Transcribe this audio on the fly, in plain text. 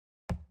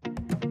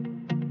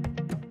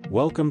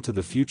Welcome to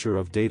the future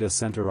of data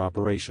center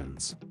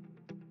operations.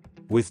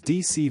 With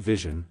DC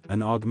Vision,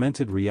 an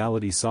augmented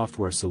reality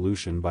software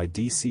solution by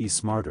DC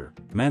Smarter,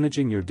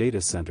 managing your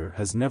data center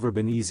has never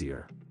been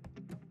easier.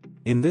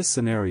 In this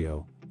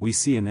scenario, we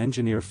see an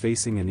engineer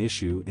facing an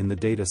issue in the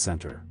data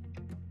center.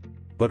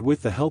 But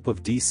with the help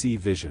of DC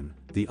Vision,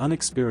 the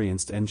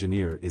unexperienced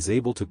engineer is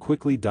able to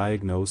quickly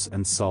diagnose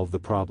and solve the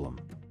problem.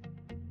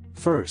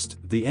 First,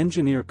 the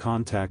engineer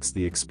contacts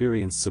the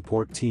experienced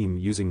support team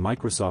using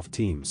Microsoft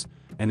Teams,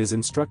 and is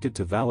instructed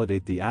to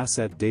validate the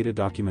asset data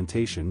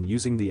documentation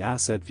using the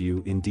asset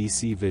view in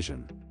DC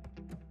Vision.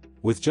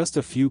 With just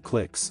a few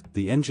clicks,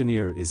 the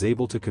engineer is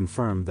able to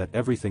confirm that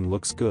everything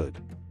looks good.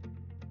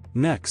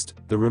 Next,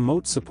 the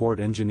remote support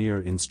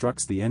engineer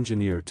instructs the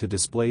engineer to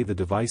display the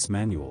device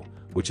manual,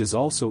 which is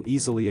also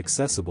easily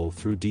accessible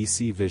through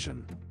DC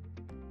Vision.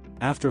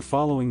 After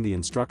following the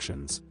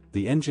instructions,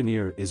 the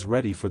engineer is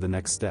ready for the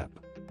next step.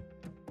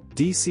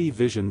 DC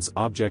Vision's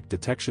object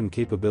detection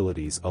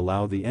capabilities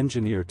allow the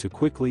engineer to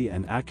quickly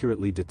and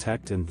accurately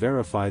detect and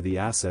verify the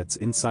assets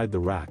inside the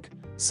rack,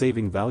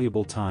 saving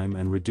valuable time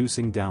and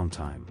reducing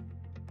downtime.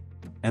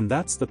 And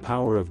that's the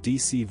power of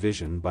DC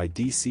Vision by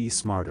DC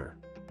Smarter.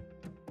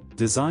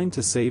 Designed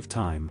to save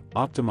time,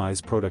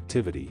 optimize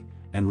productivity,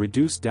 and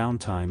reduce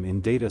downtime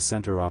in data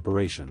center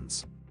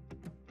operations.